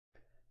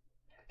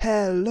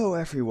Hello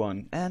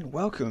everyone and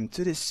welcome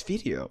to this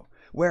video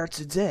where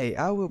today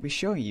I will be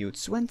showing you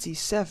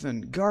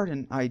 27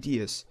 garden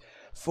ideas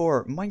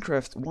for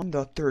Minecraft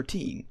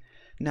 1.13.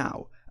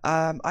 Now,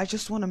 I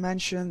just want to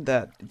mention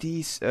that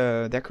these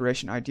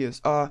decoration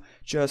ideas are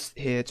just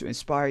here to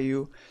inspire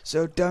you,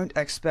 so don't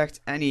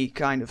expect any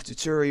kind of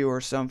tutorial or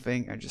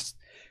something. I'm just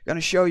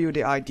gonna show you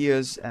the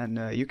ideas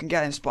and you can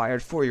get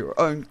inspired for your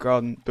own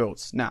garden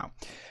builds. Now,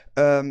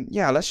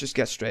 yeah, let's just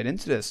get straight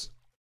into this.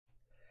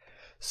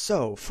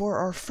 So, for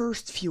our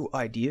first few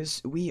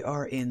ideas, we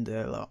are in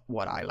the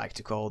what I like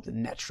to call the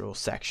natural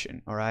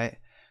section, alright?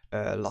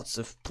 Lots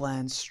of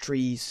plants,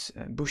 trees,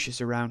 bushes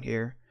around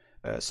here,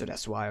 so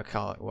that's why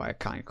I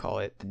kind of call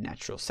it the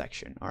natural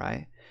section,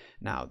 alright?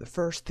 Now, the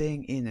first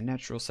thing in the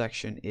natural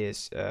section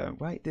is,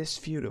 right, this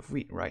field of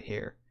wheat right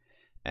here.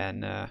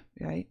 And,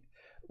 right,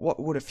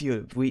 what would a field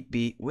of wheat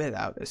be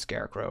without a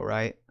scarecrow,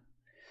 right?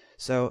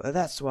 So,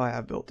 that's why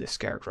I built this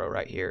scarecrow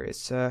right here.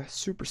 It's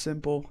super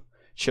simple.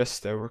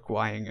 Just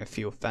requiring a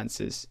few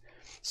fences,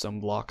 some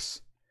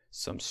blocks,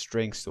 some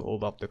strings to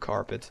hold up the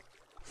carpet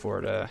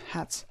for the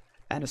hat,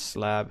 and a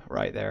slab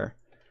right there.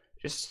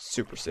 Just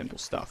super simple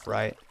stuff,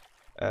 right?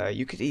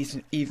 You could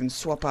even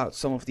swap out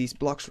some of these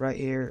blocks right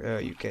here.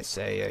 You could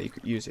say you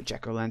could use a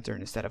jack-o'-lantern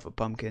instead of a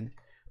pumpkin,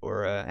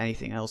 or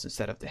anything else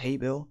instead of the hay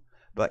bale.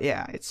 But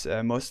yeah, it's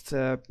most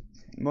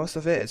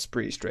of it is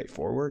pretty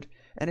straightforward.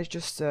 And it's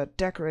just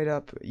decorate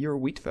up your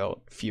wheat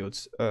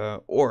fields,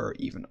 or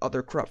even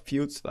other crop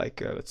fields, like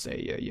let's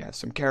say you have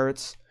some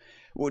carrots,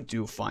 would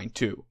do fine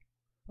too.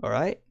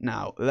 Alright,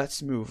 now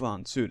let's move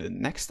on to the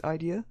next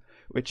idea,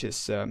 which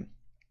is,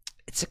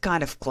 it's a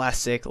kind of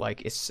classic,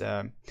 like it's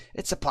a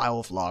pile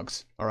of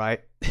logs,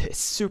 alright? It's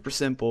super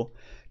simple,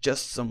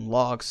 just some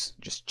logs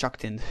just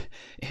chucked in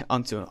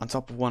on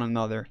top of one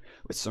another,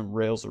 with some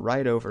rails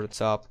right over the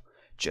top,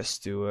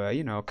 just to,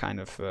 you know, kind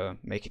of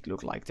make it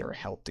look like they're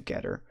held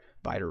together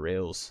by the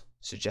rails,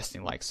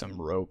 suggesting like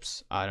some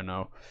ropes, I don't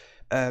know.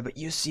 But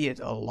you see it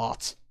a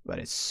lot, but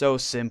it's so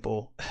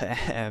simple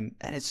and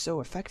it's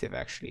so effective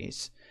actually.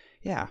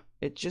 Yeah,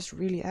 it just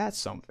really adds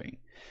something.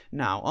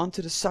 Now,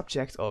 onto the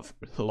subject of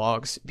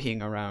logs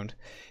being around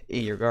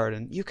in your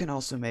garden, you can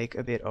also make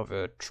a bit of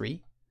a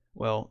tree.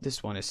 Well,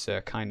 this one is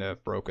kind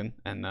of broken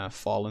and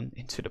fallen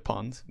into the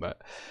pond,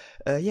 but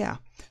yeah.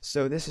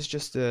 So this is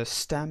just a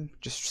stem,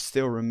 just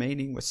still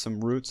remaining with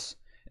some roots.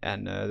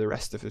 And the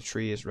rest of the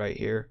tree is right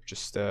here,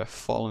 just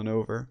fallen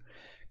over,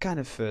 kind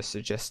of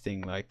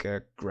suggesting like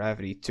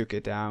gravity took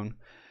it down.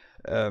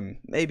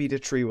 Maybe the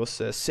tree was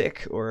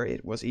sick, or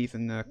it was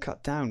even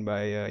cut down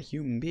by a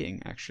human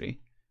being,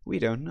 actually. We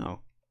don't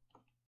know.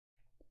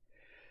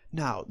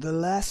 Now, the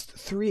last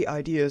three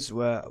ideas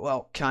were,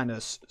 well, kind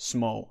of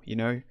small, you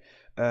know.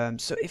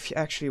 So if you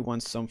actually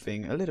want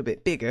something a little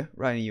bit bigger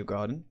right in your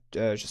garden,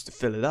 just to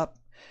fill it up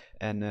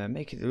and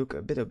make it look a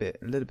little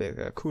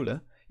bit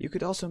cooler, you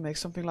could also make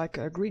something like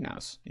a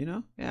greenhouse, you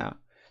know? Yeah.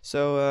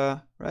 So,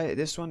 right,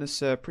 this one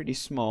is pretty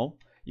small.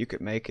 You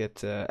could make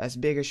it as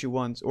big as you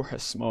want or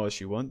as small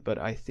as you want, but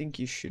I think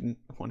you shouldn't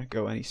want to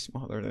go any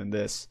smaller than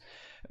this,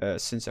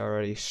 since I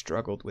already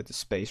struggled with the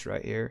space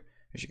right here.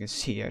 As you can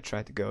see, I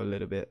tried to go a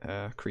little bit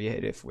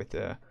creative with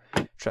the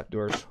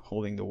trapdoors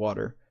holding the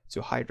water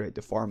to hydrate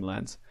the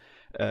farmland,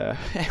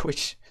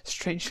 which,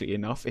 strangely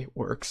enough, it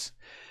works.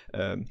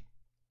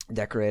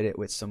 Decorate it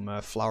with some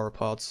flower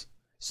pots,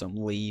 some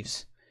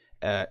leaves,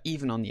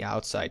 even on the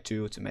outside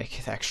too, to make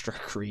it extra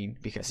green,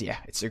 because yeah,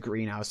 it's a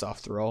greenhouse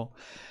after all.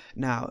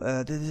 Now,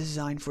 the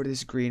design for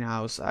this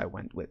greenhouse, I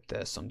went with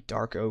some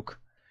dark oak.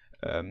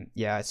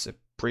 Yeah, it's a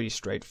pretty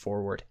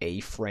straightforward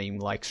A-frame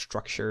like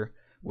structure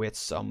with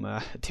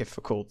some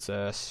difficult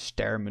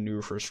stair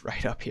maneuvers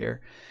right up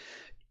here.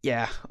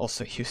 Yeah,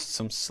 also used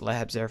some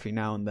slabs every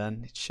now and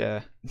then, which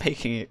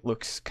making it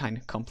looks kind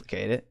of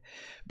complicated,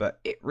 but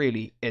it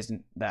really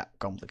isn't that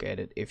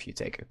complicated if you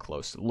take a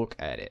close look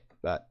at it.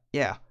 But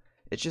yeah,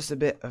 it's just a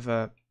bit of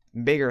a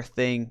bigger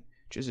thing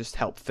to just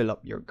help fill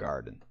up your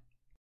garden.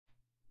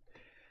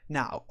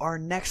 Now, our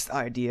next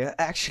idea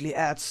actually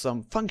adds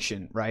some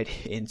function right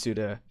into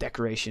the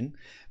decoration,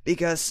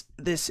 because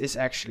this is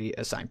actually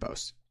a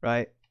signpost,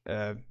 right?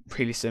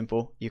 Really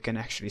simple. You can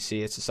actually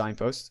see it's a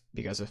signpost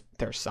because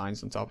there's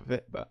signs on top of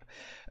it, but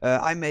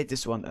I made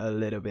this one a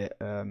little bit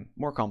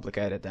more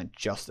complicated than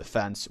just a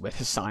fence with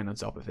a sign on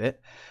top of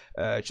it,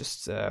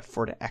 just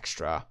for the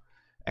extra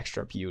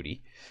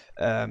beauty.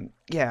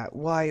 Yeah,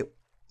 why?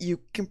 You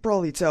can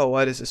probably tell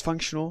why this is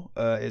functional.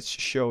 It's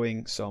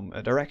showing some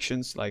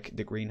directions, like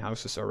the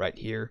greenhouses are right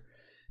here,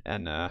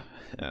 and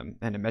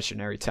an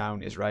imaginary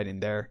town is right in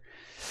there,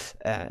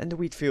 and the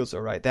wheat fields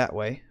are right that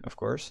way, of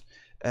course.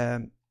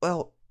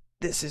 Well,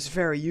 this is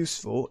very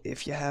useful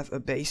if you have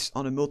a base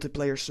on a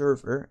multiplayer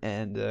server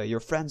and your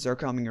friends are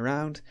coming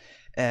around,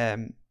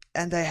 and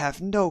they have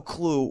no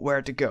clue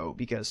where to go,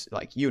 because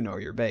like, you know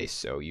your base,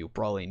 so you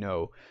probably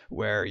know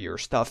where your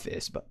stuff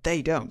is, but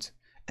they don't.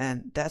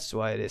 And that's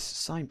why this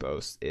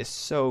signpost is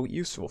so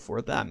useful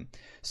for them.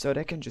 So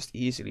they can just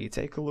easily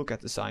take a look at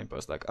the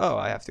signpost, like, oh,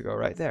 I have to go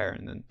right there,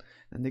 and then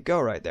they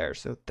go right there.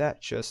 So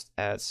that just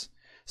adds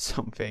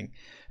something.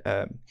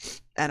 And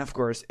of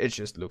course, it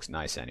just looks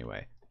nice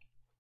anyway.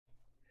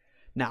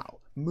 Now,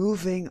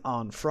 moving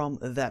on from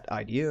that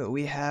idea,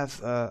 we have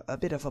a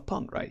bit of a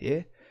pond right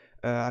here.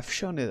 I've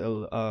shown it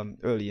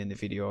early in the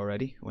video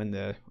already when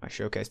I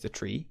showcased the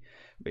tree,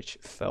 which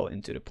fell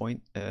into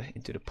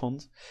the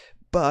pond.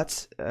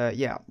 But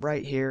yeah,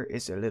 right here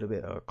is a little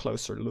bit of a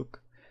closer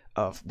look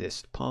of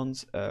this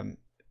pond,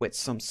 with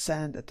some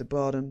sand at the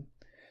bottom,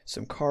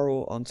 some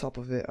coral on top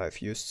of it.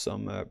 I've used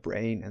some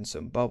brain and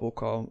some bubble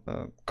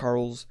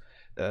corals,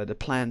 the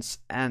plants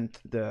and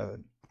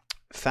the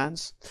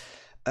fans.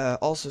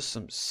 Also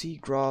some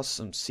seagrass,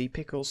 some sea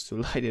pickles to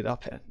light it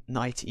up at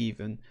night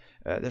even.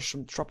 There's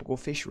some tropical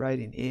fish right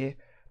in here.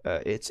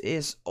 It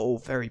is all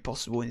very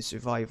possible in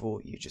survival.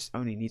 You just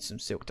only need some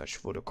silk touch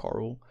for the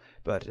coral.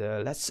 But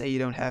let's say you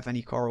don't have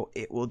any coral,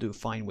 it will do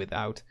fine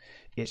without.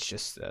 It's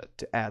just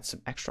to add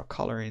some extra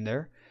color in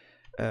there.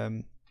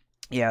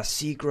 Yeah,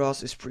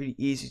 seagrass is pretty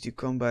easy to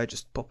come by.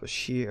 Just pop a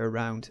shear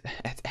around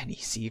at any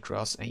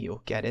seagrass and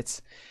you'll get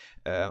it.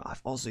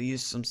 I've also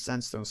used some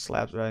sandstone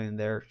slabs right in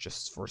there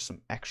just for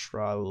some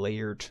extra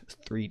layered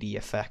 3D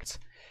effect.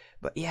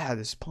 But yeah,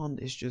 this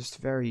pond is just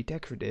very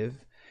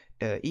decorative.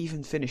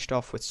 Even finished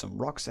off with some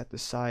rocks at the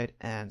side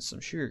and some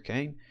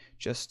sugarcane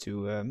just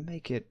to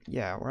make it,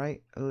 yeah,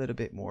 right, a little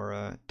bit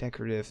more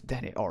decorative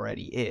than it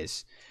already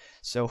is.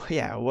 So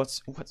yeah, what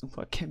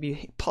can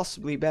be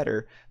possibly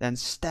better than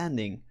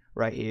standing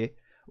right here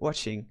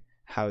watching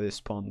how this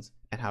pond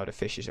and how the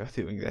fishes are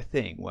doing their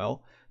thing?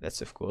 Well,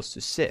 that's of course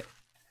to sit.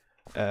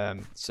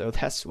 So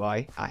that's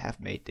why I have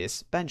made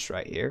this bench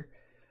right here.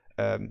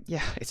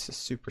 Yeah, it's a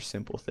super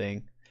simple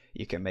thing.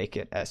 You can make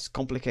it as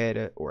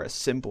complicated or as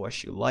simple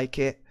as you like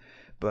it,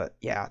 but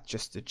yeah,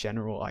 just the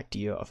general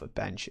idea of a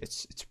bench,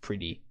 it's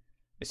pretty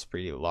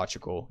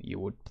logical. You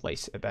would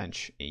place a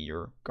bench in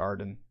your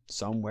garden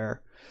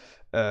somewhere,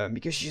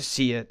 because you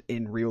see it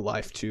in real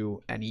life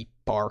too. Any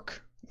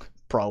park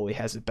probably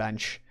has a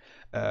bench,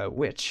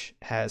 which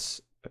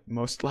has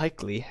most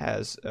likely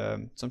has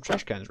some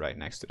trash cans right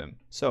next to them.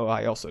 So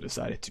I also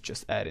decided to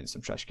just add in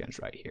some trash cans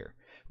right here,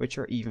 which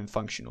are even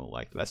functional.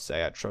 Like, let's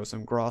say I throw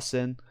some grass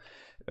in,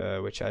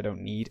 which I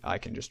don't need, I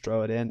can just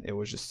throw it in. It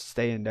will just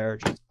stay in there,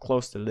 just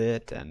close the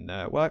lid, and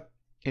what?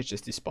 It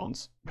just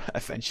despawns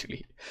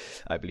eventually.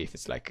 I believe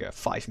it's like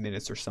 5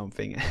 minutes or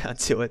something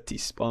until it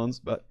despawns,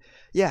 but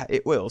yeah,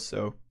 it will.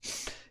 So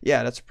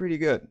yeah, that's pretty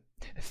good.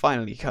 I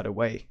finally got a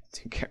way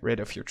to get rid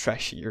of your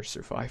trash in your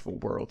survival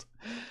world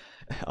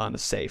on a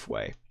safe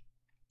way.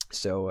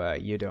 So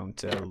you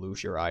don't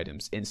lose your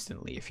items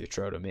instantly if you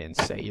throw them in.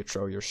 Say you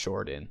throw your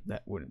sword in,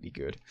 that wouldn't be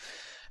good.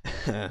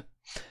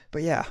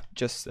 But yeah,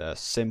 just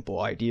simple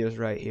ideas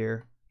right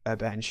here, a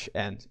bench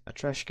and a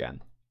trash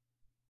can.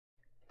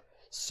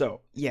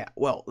 So yeah,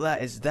 well,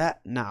 that is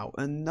that. Now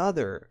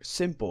another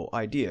simple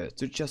idea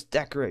to just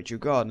decorate your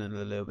garden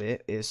a little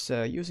bit is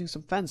using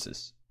some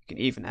fences. You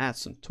can even add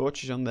some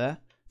torches on there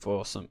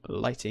for some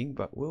lighting,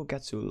 but we'll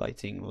get to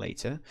lighting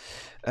later.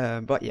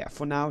 But yeah,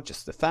 for now,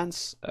 just the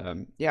fence.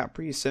 Yeah,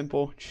 pretty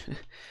simple.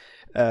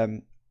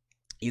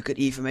 You could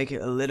even make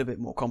it a little bit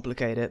more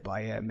complicated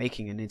by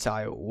making an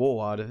entire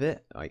wall out of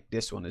it. Like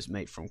this one is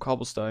made from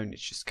cobblestone.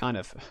 It's just kind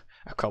of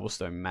a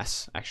cobblestone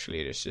mess,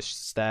 actually. There's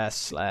just stairs,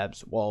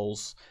 slabs,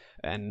 walls,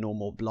 and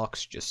normal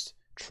blocks just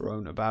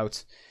thrown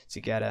about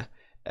together,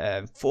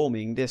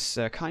 forming this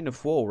kind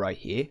of wall right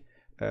here,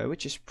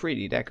 which is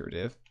pretty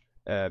decorative,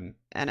 and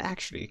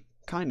actually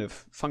kind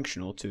of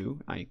functional too,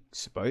 I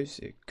suppose.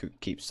 It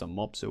could keep some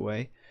mobs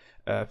away,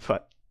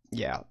 but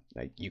yeah,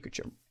 like you could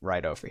jump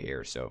right over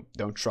here, so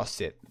don't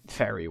trust it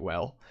very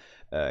well.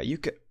 You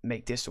could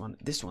make this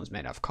one's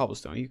made out of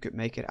cobblestone. You could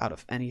make it out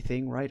of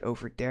anything right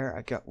over there.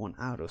 I got one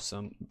out of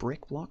some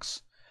brick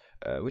blocks,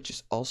 which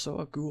is also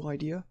a cool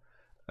idea.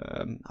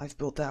 I've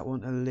built that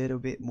one a little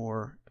bit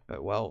more,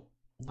 well,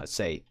 let's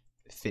say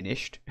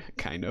finished,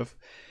 kind of.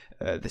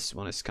 This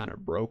one is kind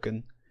of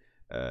broken.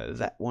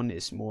 That one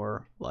is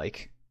more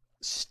like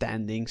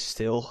standing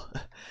still.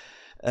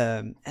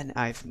 And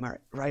I've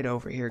right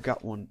over here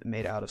got one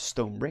made out of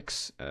stone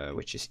bricks,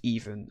 which is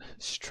even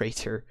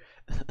straighter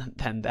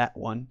than that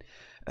one.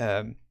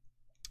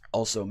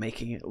 Also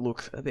making it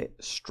look a bit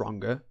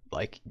stronger.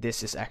 Like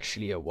this is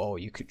actually a wall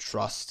you could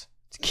trust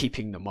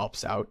keeping the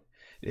mobs out.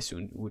 This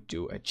one would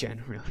do a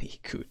generally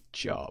good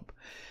job.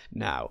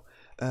 Now,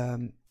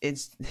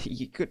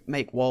 you could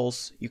make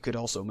walls. You could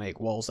also make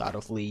walls out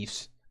of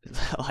leaves,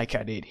 like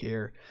I did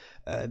here.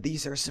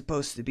 These are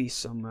supposed to be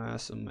some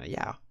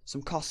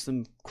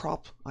custom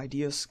crop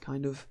ideas,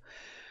 kind of.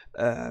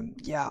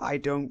 Yeah, I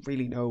don't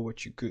really know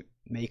what you could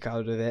make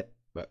out of it,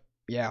 but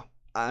yeah,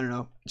 I don't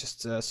know,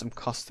 just some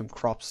custom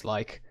crops,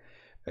 like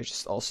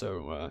just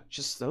also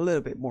just a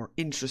little bit more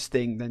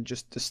interesting than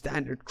just the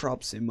standard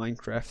crops in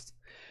Minecraft.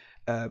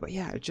 But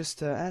yeah,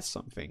 just add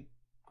something.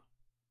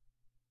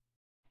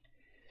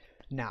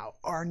 Now,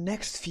 our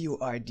next few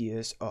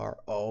ideas are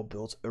all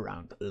built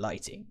around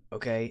lighting,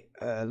 okay?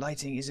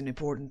 Lighting is an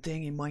important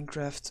thing in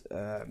Minecraft,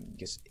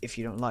 because if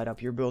you don't light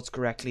up your builds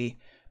correctly,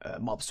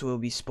 Mobs will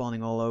be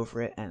spawning all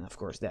over it, and of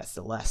course that's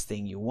the last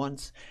thing you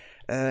want.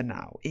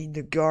 Now, in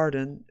the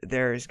garden,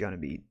 there is going to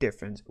be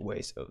different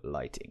ways of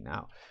lighting.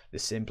 Now, the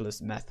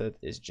simplest method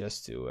is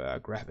just to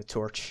grab a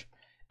torch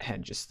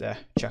and just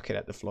chuck it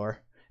at the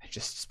floor and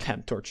just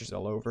spam torches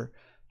all over.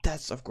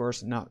 That's, of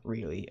course, not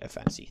really a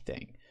fancy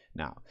thing.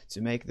 Now,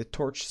 to make the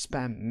torch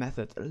spam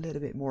method a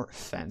little bit more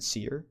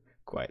fancier,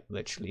 quite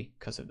literally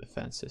because of the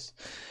fences,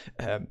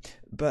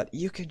 but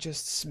you can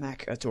just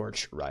smack a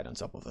torch right on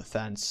top of a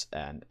fence,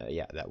 and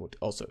yeah, that would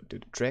also do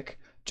the trick.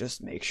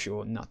 Just make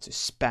sure not to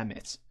spam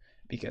it,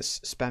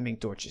 because spamming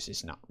torches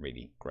is not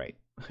really great,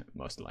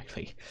 most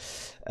likely.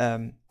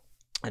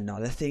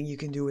 Another thing you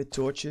can do with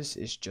torches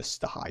is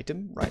just to hide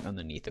them right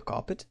underneath the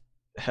carpet.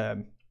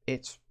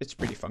 It's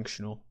pretty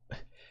functional.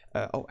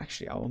 Oh,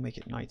 actually, I will make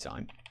it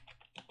nighttime.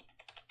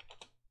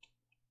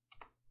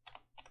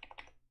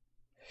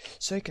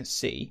 So you can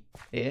see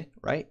here,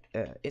 right?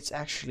 It's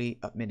actually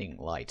emitting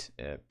light.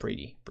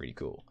 Pretty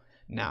cool.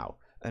 Now,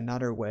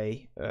 another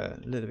way, a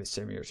little bit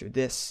similar to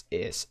this,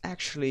 is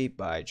actually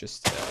by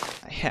just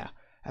yeah,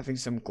 having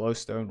some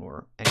glowstone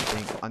or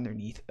anything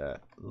underneath a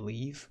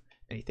leaf,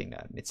 anything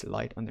that emits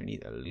light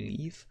underneath a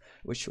leaf,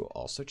 which will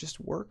also just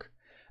work.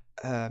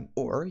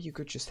 Or you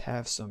could just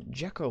have some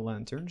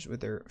jack-o'-lanterns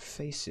with their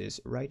faces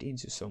right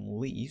into some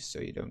leaves,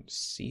 so you don't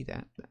see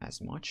that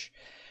as much.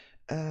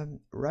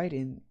 Right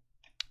in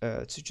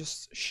to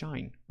just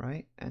shine,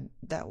 right? And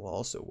that will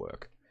also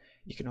work.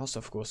 You can also,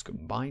 of course,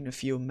 combine a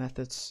few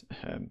methods.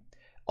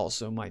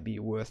 Also might be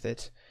worth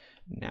it.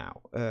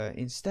 Now,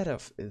 instead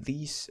of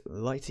these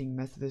lighting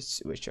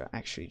methods, which are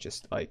actually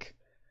just like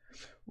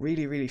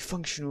really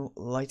functional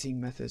lighting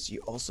methods,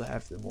 you also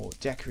have the more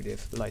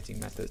decorative lighting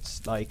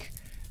methods, like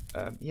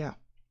yeah,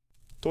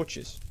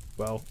 torches.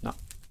 Well, not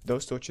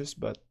those torches,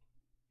 but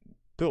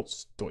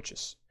pulse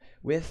torches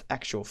with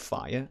actual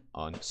fire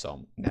on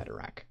some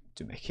netherrack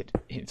to make it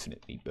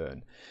infinitely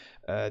burn.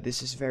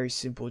 This is very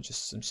simple,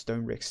 just some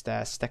stone brick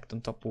stairs stacked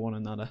on top of one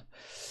another,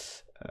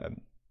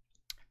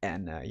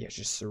 and yeah,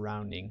 just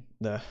surrounding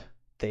the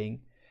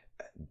thing.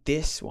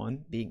 This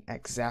one being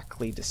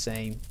exactly the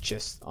same,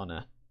 just on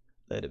a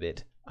little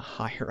bit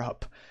higher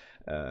up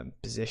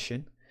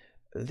position.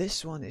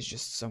 This one is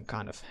just some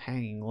kind of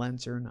hanging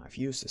lantern. I've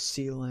used a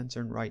seal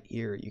lantern right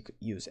here. You could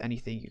use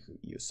anything. You could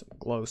use some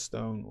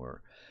glowstone,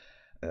 or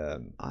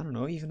I don't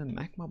know, even a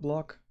magma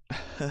block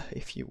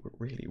if you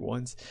really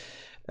want.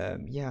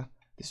 Yeah,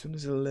 this one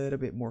is a little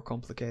bit more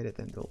complicated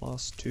than the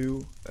last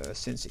two,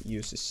 since it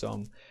uses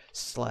some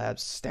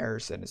slabs,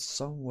 stairs, and it's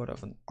somewhat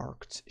of an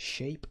arced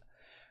shape.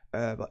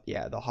 But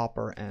yeah, the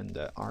hopper and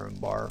the iron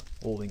bar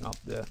holding up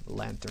the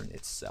lantern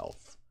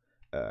itself.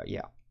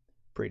 Yeah,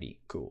 pretty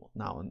cool.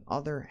 Now,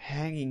 another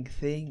hanging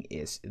thing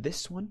is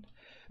this one.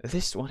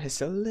 This one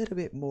is a little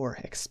bit more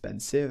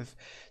expensive,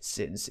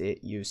 since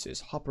it uses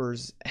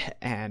hoppers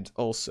and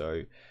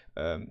also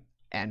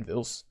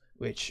anvils,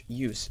 which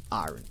use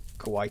iron,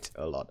 quite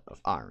a lot of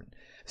iron.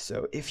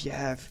 So if you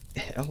have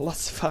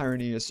lots of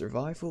iron in your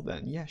survival,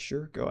 then yeah,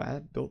 sure, go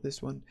ahead, build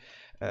this one.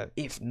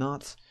 If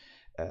not,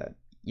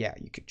 yeah,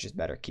 you could just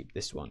better keep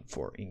this one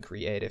for in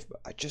creative.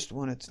 But I just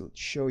wanted to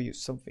show you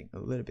something a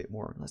little bit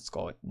more, let's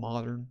call it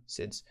modern,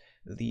 since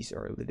these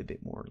are a little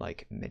bit more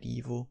like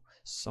medieval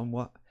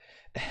somewhat,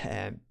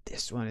 and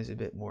this one is a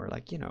bit more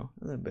like, you know,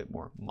 a little bit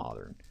more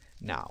modern.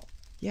 Now,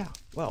 yeah,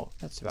 well,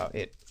 that's about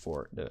it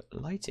for the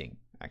lighting,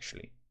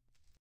 actually.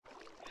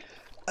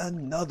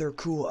 Another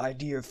cool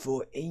idea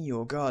for in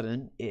your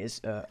garden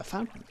is a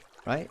fountain,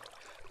 right?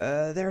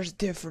 There's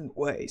different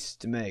ways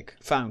to make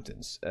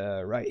fountains.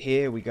 Right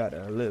here we got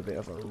a little bit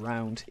of a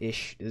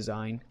round-ish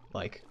design,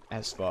 like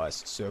as far as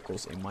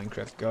circles in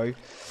Minecraft go.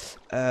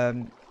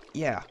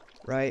 Yeah,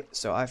 right,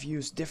 so I've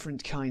used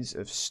different kinds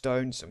of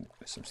stone, some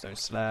stone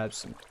slabs,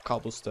 some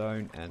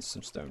cobblestone, and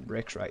some stone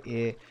bricks right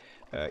here.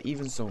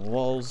 Even some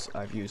walls,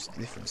 I've used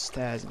different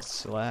stairs and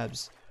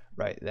slabs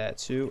right there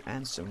too,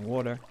 and some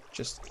water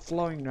just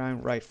flowing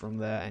down right from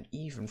there, and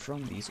even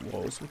from these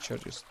walls, which are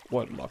just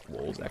waterlogged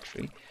walls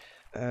actually,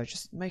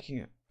 just making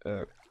it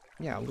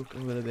yeah, look a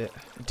little bit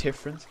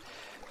different,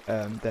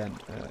 than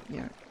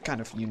yeah,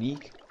 kind of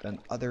unique than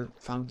other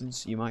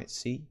fountains you might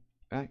see,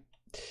 right?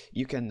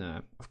 You can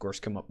of course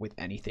come up with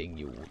anything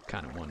you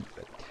kind of want,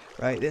 but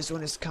right, this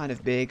one is kind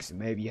of big, so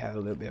maybe you have a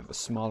little bit of a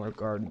smaller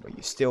garden but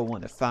you still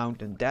want a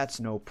fountain. That's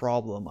no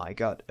problem. I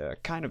got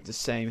kind of the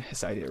same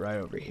as I did right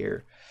over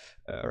here,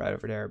 right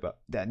over there, but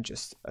then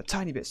just a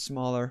tiny bit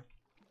smaller.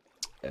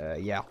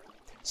 Yeah,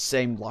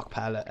 same block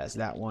palette as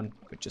that one,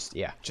 but just,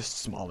 yeah, just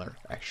smaller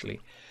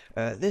actually.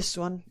 This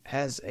one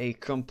has a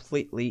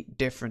completely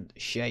different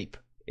shape.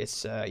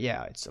 It's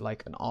yeah, it's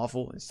like an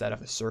oval instead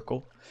of a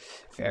circle.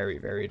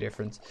 Very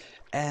different,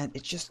 and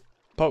it just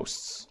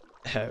posts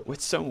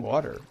with some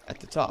water at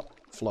the top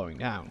flowing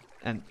down,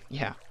 and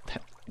yeah,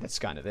 that's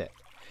kind of it.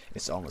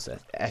 It's almost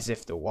as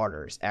if the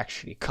water is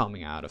actually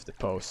coming out of the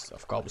posts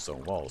of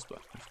cobblestone walls, but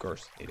of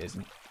course it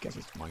isn't because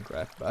it's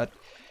Minecraft. But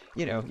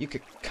you know, you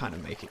could kind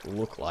of make it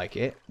look like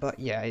it. But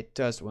yeah, it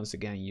does once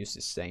again use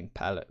the same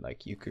palette.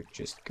 Like you could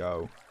just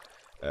go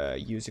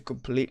use a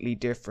completely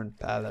different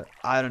palette.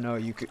 I don't know,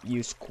 you could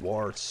use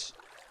quartz,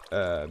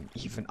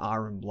 even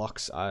iron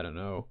blocks, I don't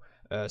know.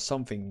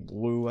 Something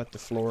blue at the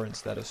floor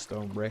instead of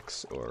stone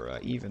bricks, or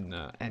even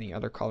any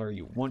other color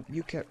you want.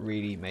 You can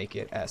really make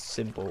it as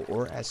simple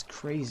or as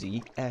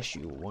crazy as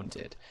you want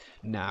it.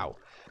 Now,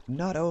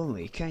 not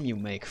only can you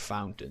make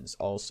fountains,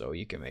 also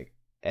you can make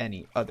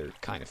any other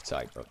kind of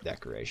type of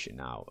decoration.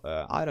 Now,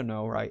 I don't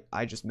know, right?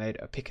 I just made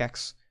a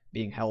pickaxe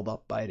being held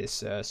up by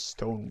this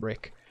stone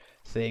brick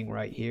thing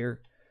right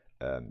here.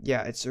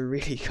 Yeah, it's a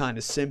really kind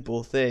of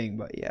simple thing,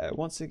 but yeah,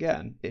 once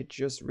again, it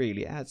just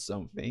really adds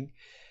something.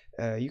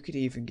 You could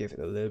even give it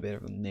a little bit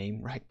of a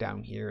name right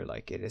down here,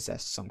 like it is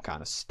as some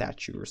kind of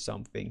statue or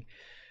something.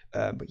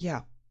 But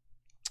yeah,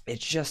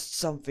 it's just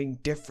something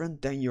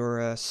different than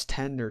your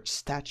standard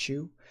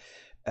statue.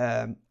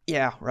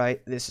 Yeah,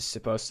 right, this is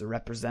supposed to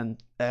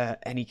represent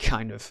any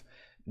kind of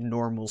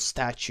normal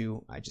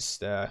statue. I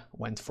just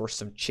went for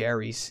some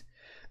cherries.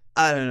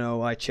 I don't know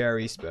why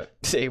cherries, but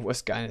it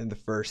was kind of the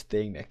first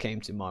thing that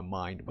came to my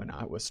mind when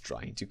I was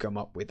trying to come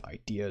up with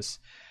ideas.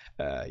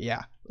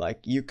 Yeah, like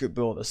you could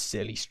build a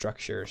silly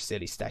structure,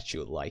 silly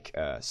statue like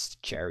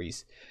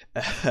cherries,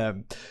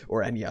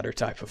 or any other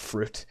type of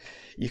fruit.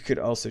 You could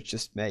also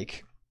just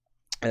make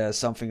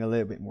something a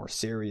little bit more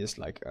serious,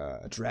 like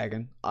a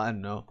dragon. I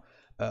don't know.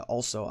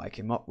 Also, I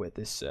came up with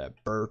this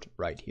bird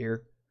right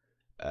here.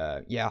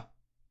 Yeah,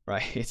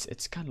 right.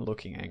 It's kind of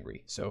looking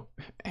angry. So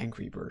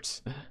angry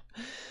birds.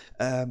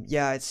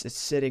 Yeah, it's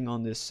sitting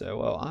on this.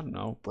 Well, I don't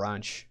know,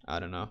 branch. I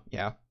don't know.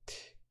 Yeah,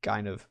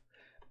 kind of.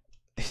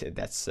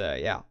 That's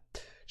yeah,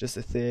 just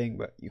a thing.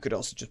 But you could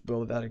also just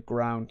build it out of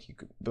ground. You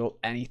could build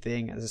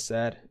anything, as I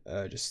said.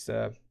 Just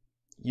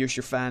use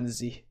your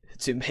fantasy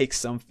to make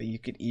something. You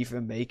could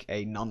even make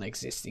a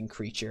non-existing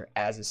creature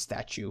as a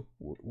statue,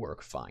 would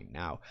work fine.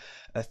 Now,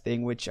 a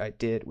thing which I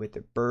did with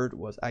the bird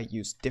was I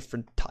used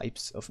different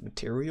types of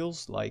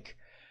materials, like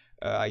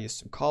I used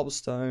some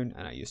cobblestone,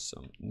 and I used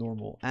some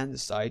normal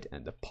andesite,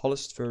 and the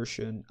polished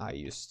version I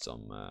used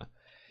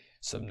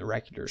some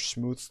regular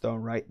smooth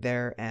stone right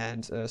there,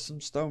 and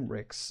some stone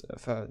bricks,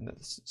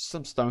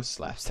 some stone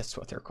slabs, that's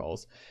what they're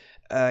called.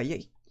 Yeah,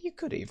 you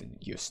could even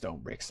use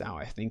stone bricks now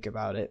I think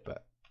about it,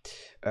 but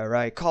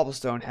right,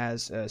 cobblestone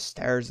has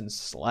stairs and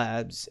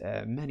slabs.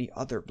 Many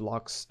other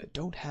blocks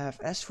don't have.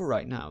 As for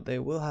right now, they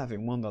will have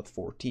in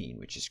 1.14,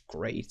 which is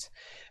great.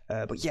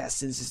 But yeah,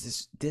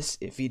 since this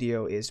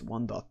video is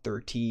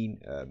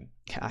 1.13,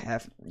 I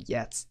haven't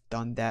yet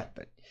done that,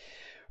 but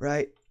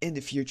right, in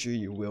the future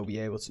you will be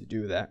able to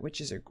do that,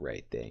 which is a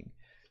great thing.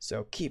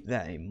 So keep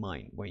that in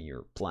mind when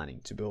you're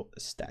planning to build a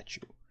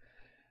statue.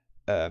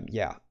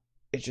 Yeah,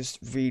 it just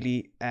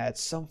really adds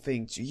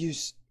something to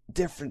use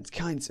different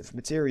kinds of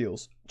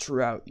materials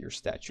throughout your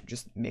statue.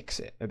 Just mix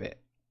it a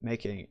bit,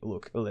 making it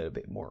look a little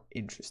bit more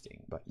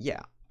interesting. But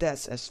yeah,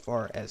 that's as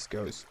far as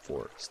goes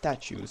for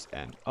statues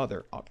and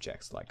other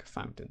objects like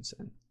fountains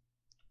and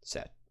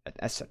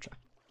etc.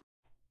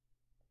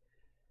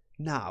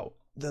 Now,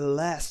 the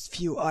last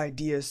few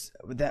ideas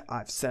that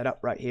I've set up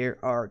right here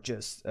are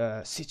just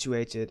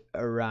situated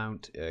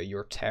around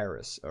your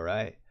terrace,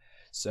 alright?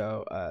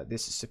 So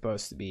this is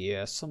supposed to be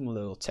some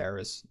little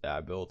terrace that I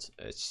built.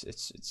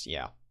 It's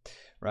yeah,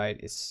 right?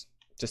 It's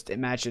just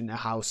imagine a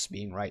house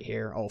being right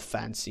here, all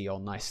fancy, all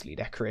nicely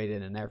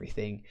decorated and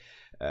everything,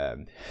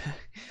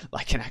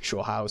 like an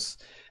actual house.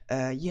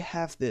 You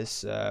have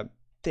this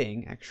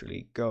thing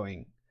actually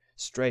going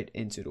straight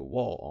into the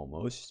wall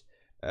almost,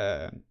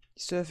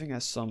 serving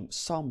as some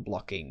sun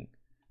blocking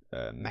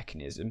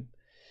mechanism,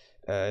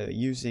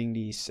 using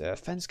these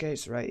fence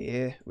gates right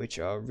here, which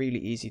are really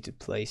easy to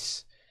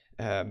place.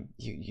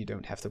 You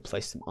don't have to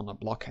place them on a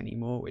block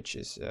anymore, which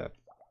is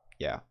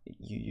yeah,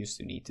 you used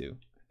to need to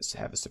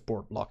have a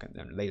support block and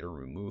then later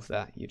remove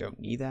that. You don't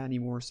need that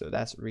anymore, so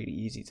that's really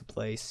easy to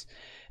place.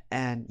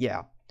 And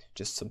yeah,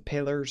 just some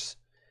pillars,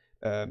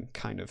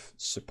 kind of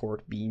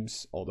support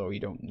beams, although you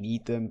don't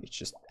need them, it's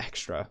just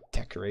extra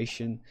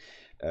decoration.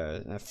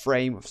 A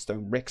frame of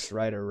stone bricks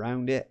right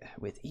around it,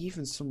 with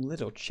even some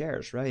little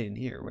chairs right in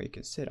here where you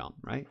can sit on,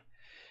 right?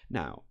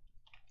 Now,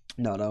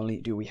 not only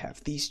do we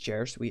have these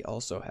chairs, we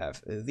also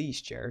have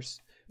these chairs,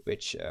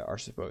 which are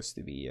supposed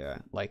to be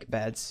like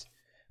beds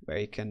where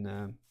you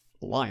can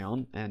lie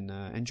on and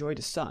enjoy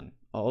the sun.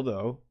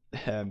 Although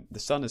the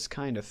sun is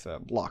kind of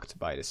blocked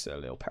by this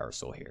little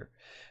parasol here,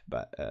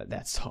 but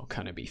that's all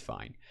gonna be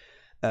fine.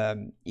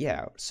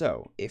 Yeah,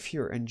 so if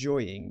you're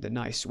enjoying the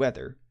nice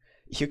weather,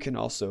 you can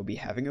also be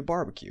having a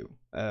barbecue,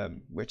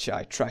 which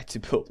I tried to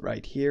build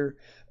right here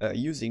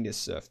using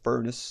this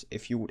furnace.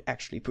 If you would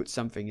actually put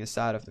something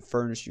inside of the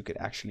furnace, you could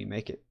actually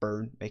make it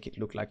burn, make it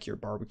look like you're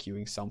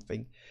barbecuing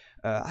something.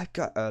 I've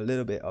got a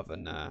little bit of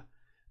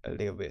a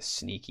little bit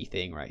sneaky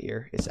thing right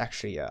here. It's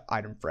actually an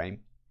iron frame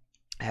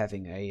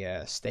having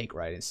a steak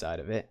right inside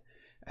of it,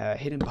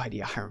 hidden by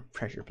the iron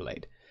pressure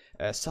plate.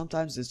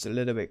 Sometimes it's a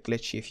little bit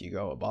glitchy if you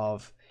go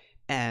above,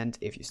 and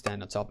if you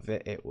stand on top of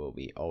it, it will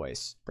be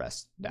always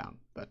pressed down.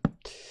 But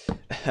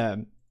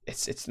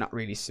it's not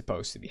really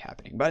supposed to be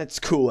happening, but it's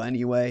cool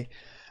anyway.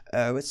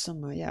 with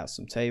some yeah,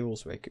 some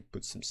tables where you could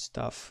put some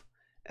stuff.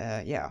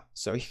 Yeah,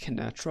 so you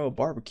can throw a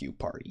barbecue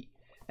party.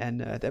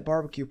 And that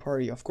barbecue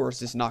party, of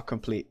course, is not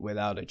complete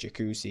without a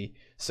jacuzzi.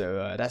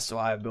 So that's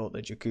why I built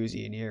a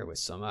jacuzzi in here with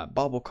some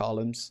bubble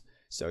columns.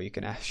 So you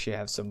can actually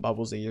have some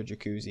bubbles in your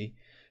jacuzzi.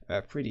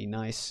 Pretty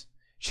nice.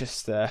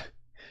 Just,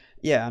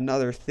 yeah,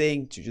 another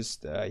thing to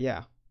just,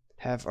 yeah,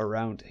 have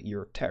around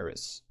your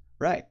terrace.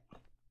 Right.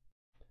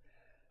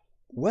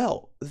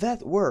 Well,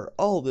 that were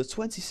all the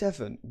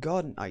 27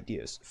 garden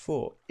ideas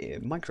for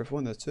Minecraft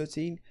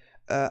 1.13.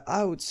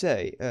 I would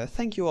say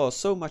thank you all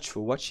so much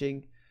for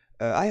watching.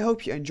 I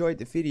hope you enjoyed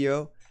the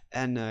video,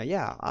 and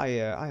yeah,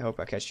 I hope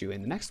I catch you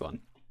in the next one.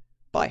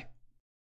 Bye.